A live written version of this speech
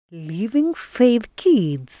Living Faith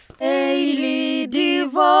Kids Daily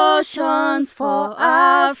Devotions for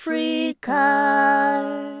Africa.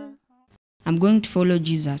 I'm going to follow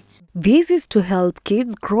Jesus. This is to help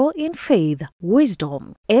kids grow in faith,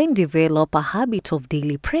 wisdom, and develop a habit of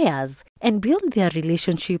daily prayers and build their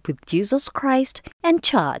relationship with Jesus Christ and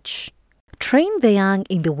church. Train the young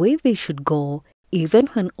in the way they should go. Even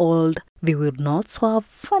when old, they will not swerve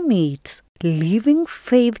from it. Living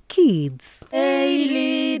Faith Kids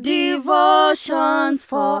Daily Devotions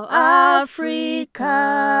for Africa.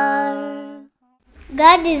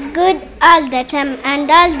 God is good all the time, and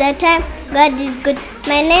all the time God is good.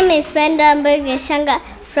 My name is Pendo Ambegeshanga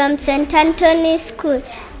from St. Anthony's School.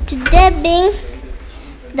 Today being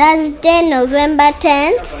Thursday, November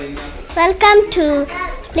 10th, welcome to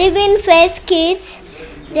Living Faith Kids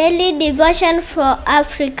Daily Devotion for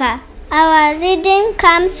Africa. Our reading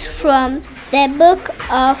comes from the book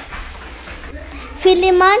of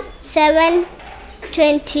Philemon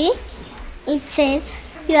 7:20. It says,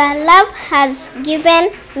 "Your love has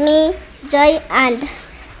given me joy and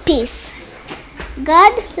peace."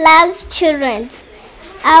 God loves children.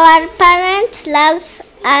 Our parent loves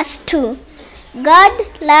us too. God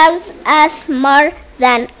loves us more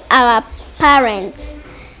than our parents.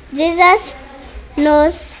 Jesus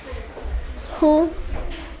knows who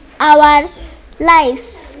our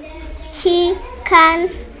lives. He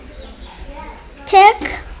can take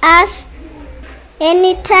us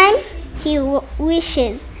anytime He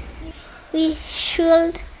wishes. We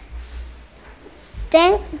should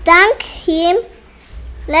thank Him.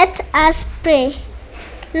 Let us pray.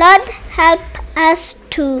 Lord, help us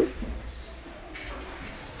to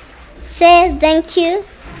say thank you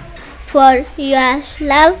for your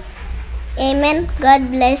love. Amen.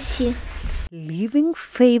 God bless you. Living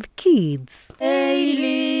Faith Kids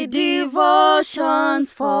Daily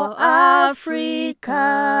Devotions for Africa.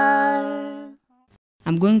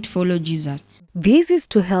 I'm going to follow Jesus. This is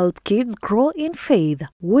to help kids grow in faith,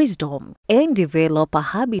 wisdom, and develop a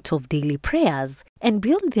habit of daily prayers and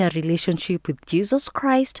build their relationship with Jesus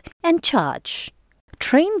Christ and church.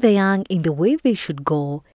 Train the young in the way they should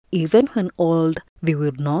go. Even when old, they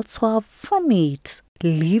will not swerve from it.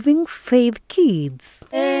 Living Faith Kids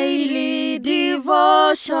Daily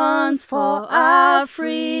Devotions for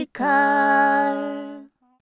Africa.